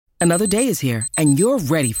Another day is here, and you're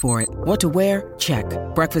ready for it. What to wear? Check.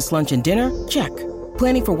 Breakfast, lunch, and dinner? Check.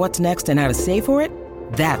 Planning for what's next and how to save for it?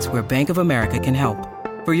 That's where Bank of America can help.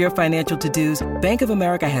 For your financial to-dos, Bank of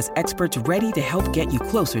America has experts ready to help get you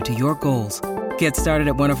closer to your goals. Get started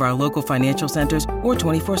at one of our local financial centers or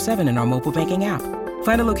 24/7 in our mobile banking app.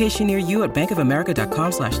 Find a location near you at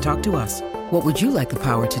bankofamerica.com/talktous. What would you like the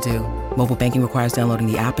power to do? Mobile banking requires downloading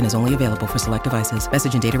the app and is only available for select devices.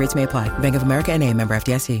 Message and data rates may apply. Bank of America N.A., member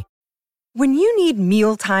FDIC. When you need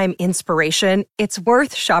mealtime inspiration, it's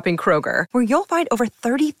worth shopping Kroger, where you'll find over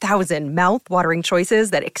 30,000 mouth-watering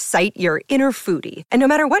choices that excite your inner foodie. And no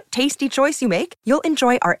matter what tasty choice you make, you'll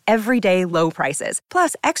enjoy our everyday low prices,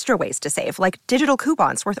 plus extra ways to save, like digital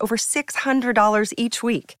coupons worth over $600 each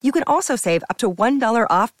week. You can also save up to $1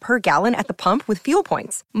 off per gallon at the pump with fuel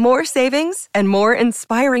points. More savings and more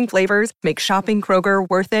inspiring flavors make shopping Kroger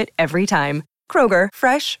worth it every time. Kroger,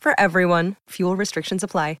 fresh for everyone. Fuel restrictions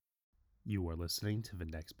apply. You are listening to the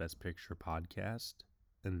Next Best Picture podcast,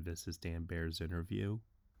 and this is Dan Baer's interview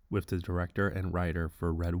with the director and writer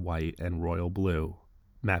for Red, White, and Royal Blue,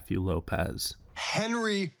 Matthew Lopez.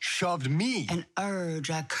 Henry shoved me. An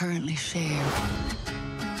urge I currently share.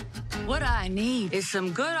 What I need is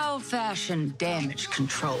some good old-fashioned damage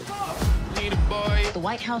control. Need a boy. The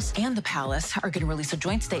White House and the Palace are going to release a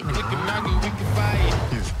joint statement. We can fight.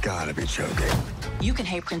 You've got to be joking. You can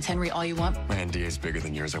hate Prince Henry all you want. My NDA is bigger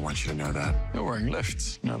than yours. I want you to know that. You're wearing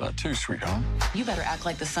lifts. You know that too, sweetheart. You better act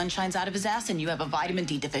like the sun shines out of his ass and you have a vitamin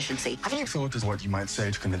D deficiency. I think thought is what you might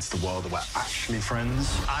say to convince the world that we're actually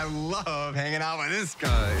friends. I love hanging out with this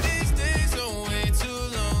guy. These days are way too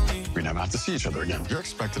lonely. We never have to see each other again. You're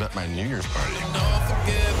expected at my New Year's party.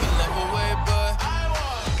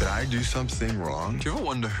 Did I do something wrong? Do you ever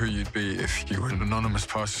wonder who you'd be if you were an anonymous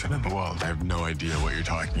person in the world? I have no idea what you're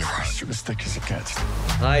talking about. You're as thick as it gets.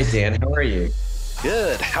 Hi, Dan. How are you?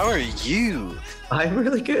 Good. How are you? I'm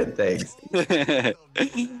really good, thanks.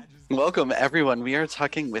 Welcome, everyone. We are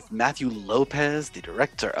talking with Matthew Lopez, the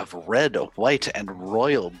director of Red, White, and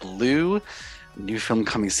Royal Blue. A new film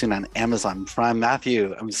coming soon on Amazon Prime.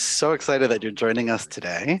 Matthew, I'm so excited that you're joining us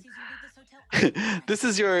today. This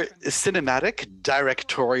is your cinematic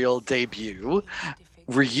directorial debut.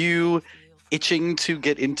 Were you itching to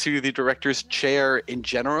get into the director's chair in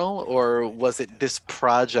general, or was it this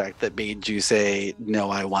project that made you say, no,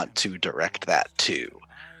 I want to direct that too?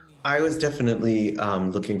 I was definitely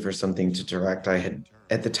looking for something to direct.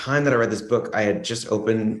 At the time that I read this book, I had just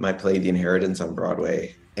opened my play, The Inheritance, on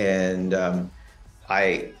Broadway. And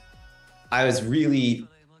I was really...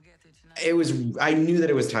 I knew that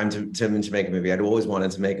it was time to make a movie. I'd always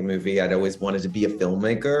wanted to make a movie. I'd always wanted to be a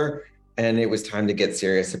filmmaker. And it was time to get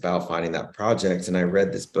serious about finding that project. And I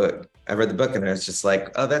read this book. I read the book and I was just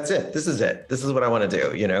like, oh, that's it. This is it. This is what I want to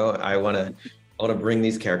do. You know, I want to bring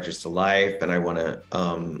these characters to life, and I want to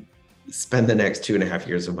spend the next 2.5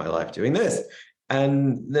 years of my life doing this.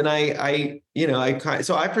 And then I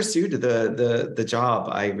pursued the job.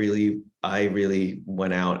 I really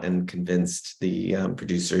went out and convinced the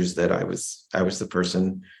producers that I was the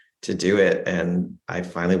person to do it, and I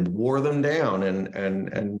finally wore them down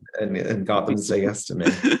and got them to say yes to me.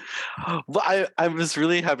 Well, I was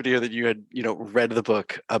really happy to hear that you had read the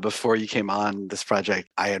book before you came on this project.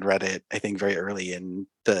 I had read it, I think, very early in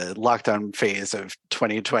the lockdown phase of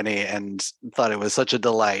 2020, and thought it was such a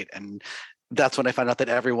delight. And that's when I found out that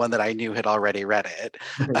everyone that I knew had already read it.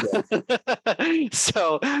 Yeah.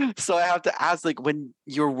 So I have to ask, like, when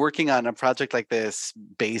you're working on a project like this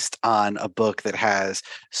based on a book that has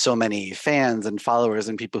so many fans and followers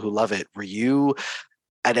and people who love it, were you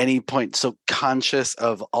at any point so conscious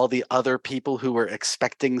of all the other people who were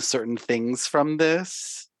expecting certain things from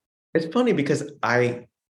this? It's funny because I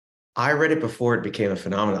read it before it became a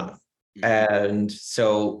phenomenon. And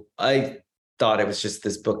so I thought it was just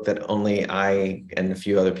this book that only I and a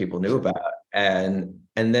few other people knew about. And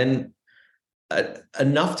then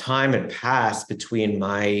enough time had passed between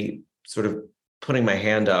my sort of putting my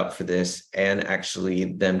hand up for this and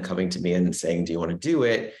actually them coming to me and saying, do you want to do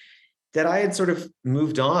it? That I had sort of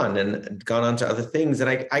moved on and gone on to other things.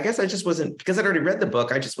 And I guess I just wasn't, because I'd already read the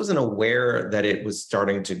book, I just wasn't aware that it was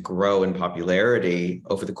starting to grow in popularity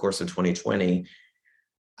over the course of 2020.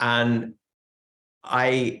 And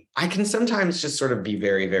I can sometimes just sort of be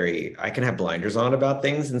very, very, I can have blinders on about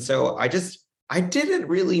things. And so I didn't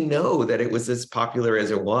really know that it was as popular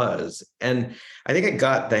as it was. And I think I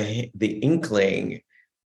got the inkling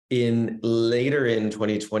later in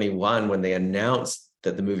 2021 when they announced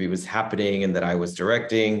that the movie was happening and that I was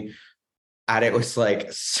directing. And it was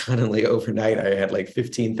like suddenly overnight, I had like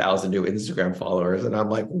 15,000 new Instagram followers. And I'm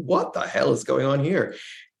like, what the hell is going on here?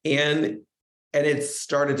 And and it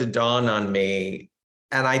started to dawn on me.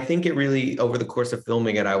 And I think it really, over the course of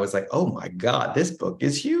filming it, I was like, oh my God, this book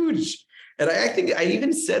is huge. And I think I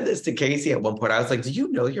even said this to Casey at one point. I was like, do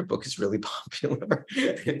you know your book is really popular?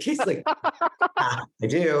 And Casey's like, I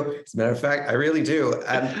do. As a matter of fact, I really do.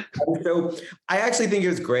 And so I actually think it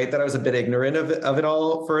was great that I was a bit ignorant of it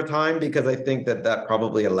all for a time, because I think that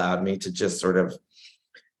probably allowed me to just sort of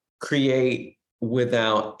create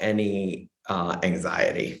without any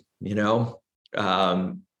anxiety,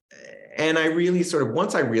 and I really sort of,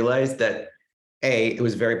 once I realized that A, it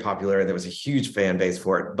was very popular and there was a huge fan base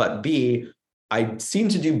for it, but B, I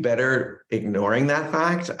seemed to do better ignoring that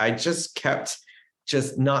fact. I just kept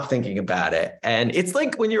just not thinking about it. And it's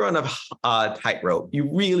like when you're on a tightrope, you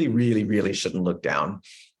really, really, really shouldn't look down.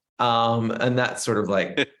 And that's sort of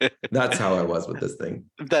like, that's how I was with this thing.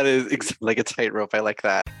 That is like a tightrope. I like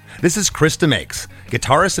that. This is Krista Makes,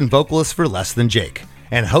 guitarist and vocalist for Less Than Jake,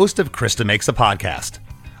 and host of Krista Makes a Podcast,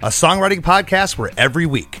 a songwriting podcast where every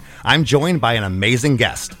week I'm joined by an amazing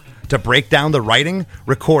guest to break down the writing,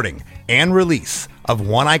 recording, and release of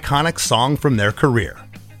one iconic song from their career.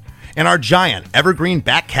 In our giant evergreen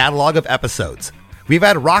back catalog of episodes, we've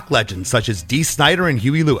had rock legends such as Dee Snider and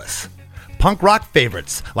Huey Lewis, punk rock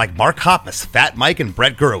favorites like Mark Hoppus, Fat Mike, and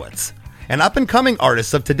Brett Gurewitz, and up-and-coming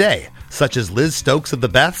artists of today such as Liz Stokes of the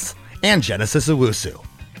Beths and Genesis Owusu.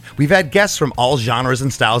 We've had guests from all genres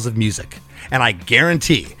and styles of music, and I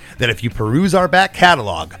guarantee that if you peruse our back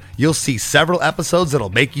catalog, you'll see several episodes that'll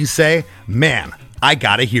make you say, man, I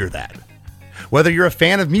gotta hear that. Whether you're a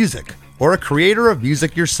fan of music or a creator of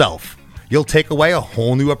music yourself, you'll take away a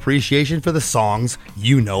whole new appreciation for the songs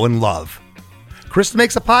you know and love. Krista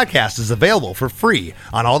Makes a Podcast is available for free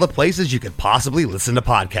on all the places you could possibly listen to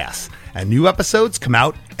podcasts, and new episodes come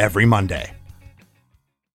out every Monday.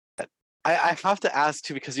 I have to ask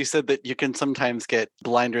too, because you said that you can sometimes get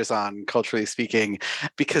blinders on, culturally speaking,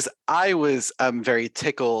 because I was very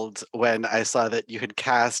tickled when I saw that you had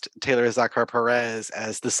cast Taylor Zachar Perez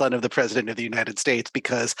as the son of the President of the United States,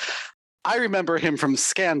 because I remember him from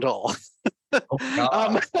Scandal.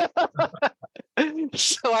 Oh,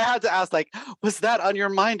 so I had to ask, was that on your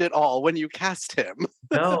mind at all when you cast him?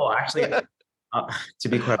 No, actually, to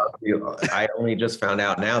be quite honest with you, I only just found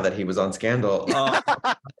out now that he was on Scandal.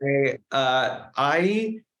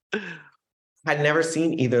 I had never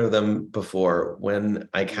seen either of them before when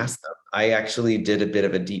I cast them. I actually did a bit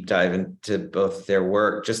of a deep dive into both their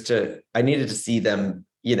work. I needed to see them,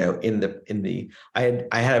 I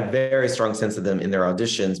had a very strong sense of them in their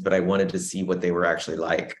auditions, but I wanted to see what they were actually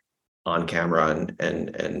like on camera.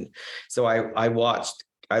 And so I watched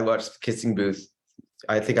Kissing Booth.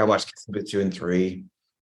 I think I watched Kissing Booth 2 and 3,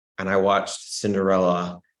 and I watched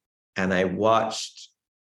Cinderella, and I watched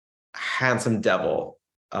Handsome Devil.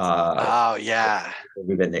 Oh yeah,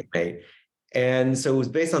 movie that Nick made. And so it was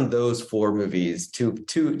based on those 4 movies, two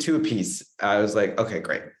a piece. I was like, okay,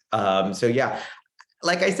 great. So yeah,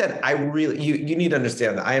 like I said, I really, you need to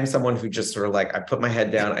understand that I am someone who just sort of I put my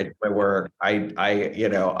head down, I do my work. I'm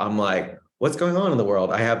like, what's going on in the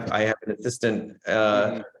world? I have an assistant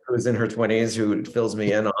who's in her 20s who fills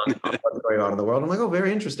me in on what's going on in the world. I'm like, oh,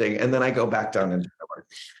 very interesting. And then I go back down into the work.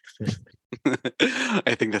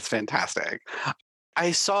 I think that's fantastic.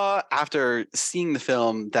 I saw after seeing the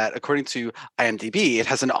film that according to IMDb, it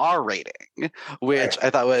has an R rating, which I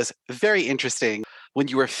thought was very interesting. When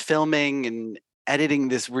you were filming and editing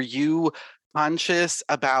this, were you conscious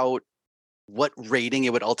about what rating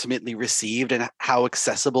it would ultimately receive and how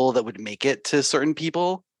accessible that would make it to certain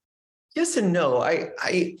people? Yes and no. I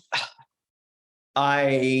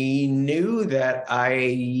knew that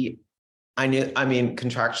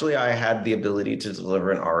contractually I had the ability to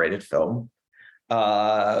deliver an R-rated film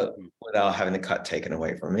without having the cut taken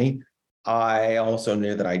away from me. I also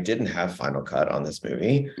knew that I didn't have final cut on this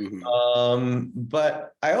movie. Mm-hmm.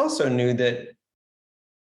 But I also knew that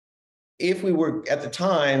if we were, at the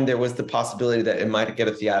time, there was the possibility that it might get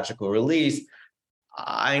a theatrical release.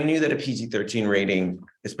 I knew that a PG-13 rating,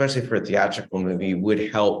 especially for a theatrical movie,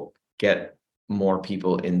 would help get more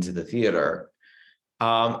people into the theater.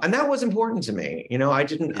 And that was important to me.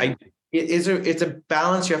 It's a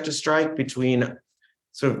balance you have to strike between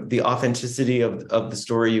sort of the authenticity of the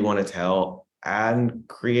story you want to tell and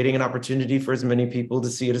creating an opportunity for as many people to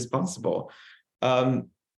see it as possible.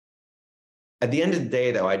 At the end of the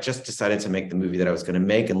day, though, I just decided to make the movie that I was going to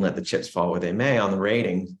make and let the chips fall where they may on the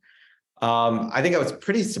ratings. I think I was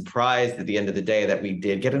pretty surprised at the end of the day that we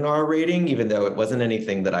did get an R rating, even though it wasn't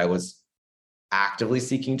anything that I was actively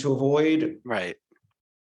seeking to avoid. Right.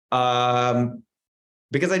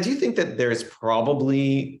 Because I do think that there's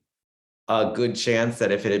probably a good chance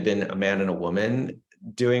that if it had been a man and a woman,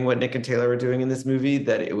 doing what Nick and Taylor were doing in this movie,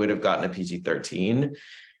 that it would have gotten a PG-13.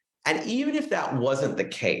 And even if that wasn't the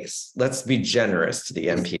case, let's be generous to the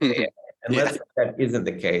MPAA. And let's say that isn't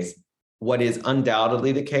the case. What is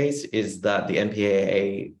undoubtedly the case is that the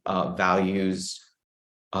MPAA values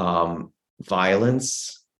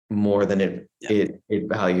violence more than it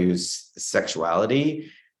values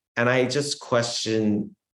sexuality. And I just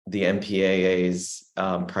question the MPAA's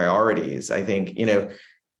priorities. I think,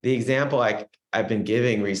 the example I've been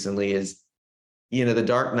giving recently is, The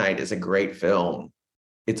Dark Knight is a great film.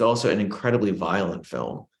 It's also an incredibly violent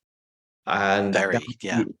film. And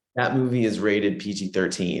that movie is rated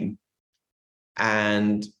PG-13.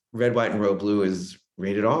 And Red, White, and Royal Blue is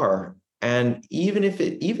rated R. And even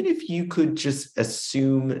if you could just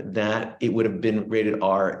assume that it would have been rated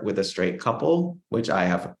R with a straight couple, which I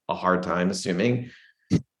have a hard time assuming,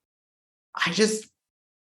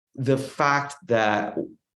 the fact that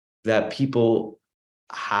people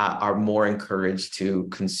are more encouraged to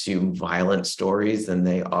consume violent stories than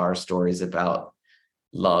they are stories about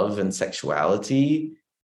love and sexuality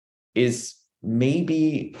is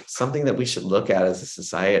maybe something that we should look at as a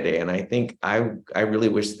society. And I think I really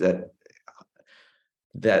wish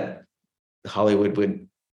that Hollywood would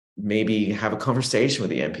maybe have a conversation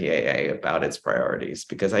with the MPAA about its priorities,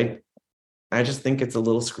 because I just think it's a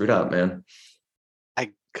little screwed up, man.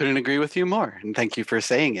 I couldn't agree with you more. And thank you for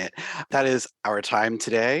saying it. That is our time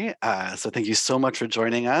today. So thank you so much for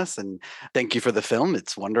joining us. And thank you for the film.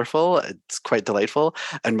 It's wonderful. It's quite delightful.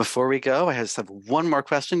 And before we go, I just have one more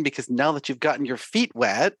question, because now that you've gotten your feet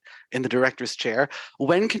wet in the director's chair,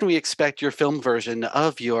 when can we expect your film version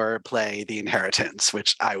of your play, The Inheritance,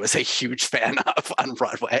 which I was a huge fan of on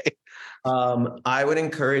Broadway? I would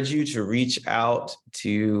encourage you to reach out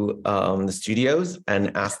to the studios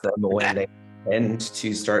and ask them when they intend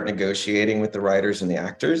to start negotiating with the writers and the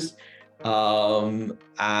actors,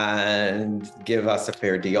 and give us a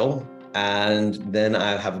fair deal. And then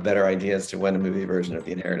I'll have a better idea as to when a movie version of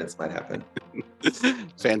The Inheritance might happen.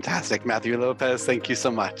 Fantastic. Matthew Lopez, thank you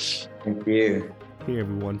so much. Thank you. Hey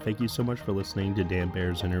everyone, thank you so much for listening to Dan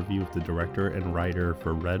Baer's interview with the director and writer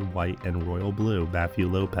for Red, White, and Royal Blue, Matthew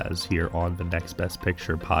Lopez, here on the Next Best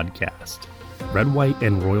Picture podcast. Red, White,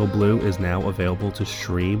 and Royal Blue is now available to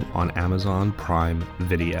stream on Amazon Prime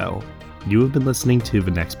Video. You have been listening to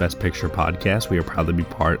the Next Best Picture podcast. We are proud to be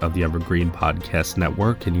part of the Evergreen Podcast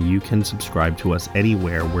Network, and you can subscribe to us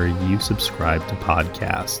anywhere where you subscribe to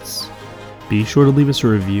podcasts. Be sure to leave us a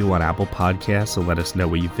review on Apple Podcasts and let us know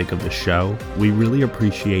what you think of the show. We really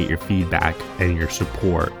appreciate your feedback and your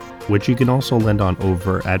support, which you can also lend on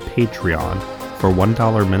over at Patreon. For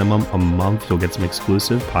 $1 minimum a month, you'll get some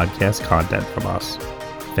exclusive podcast content from us.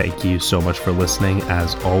 Thank you so much for listening,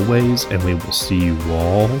 as always, and we will see you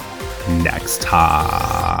all next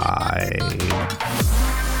time.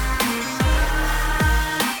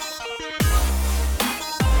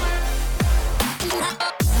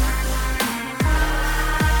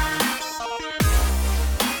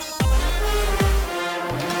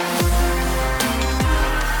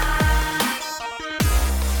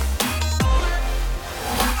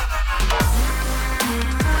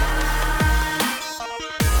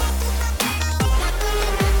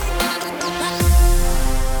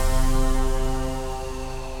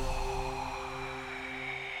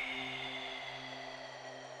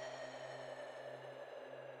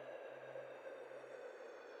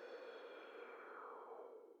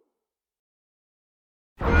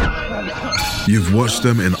 You've watched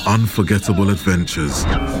them in unforgettable adventures,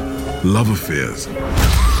 love affairs,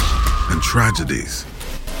 and tragedies.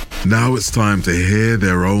 Now it's time to hear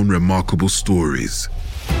their own remarkable stories.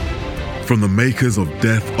 From the makers of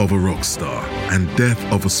Death of a Rock Star and Death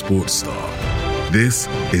of a Sports Star, this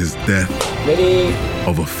is Death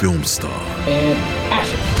of a Film Star. And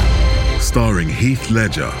action. Starring Heath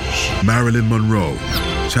Ledger, Marilyn Monroe,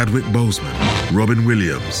 Chadwick Boseman, Robin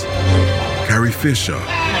Williams, Carrie Fisher,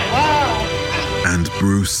 and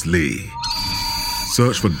Bruce Lee.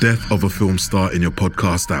 Search for Death of a Film Star in your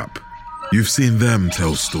podcast app. You've seen them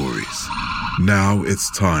tell stories. Now it's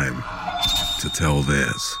time to tell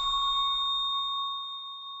theirs.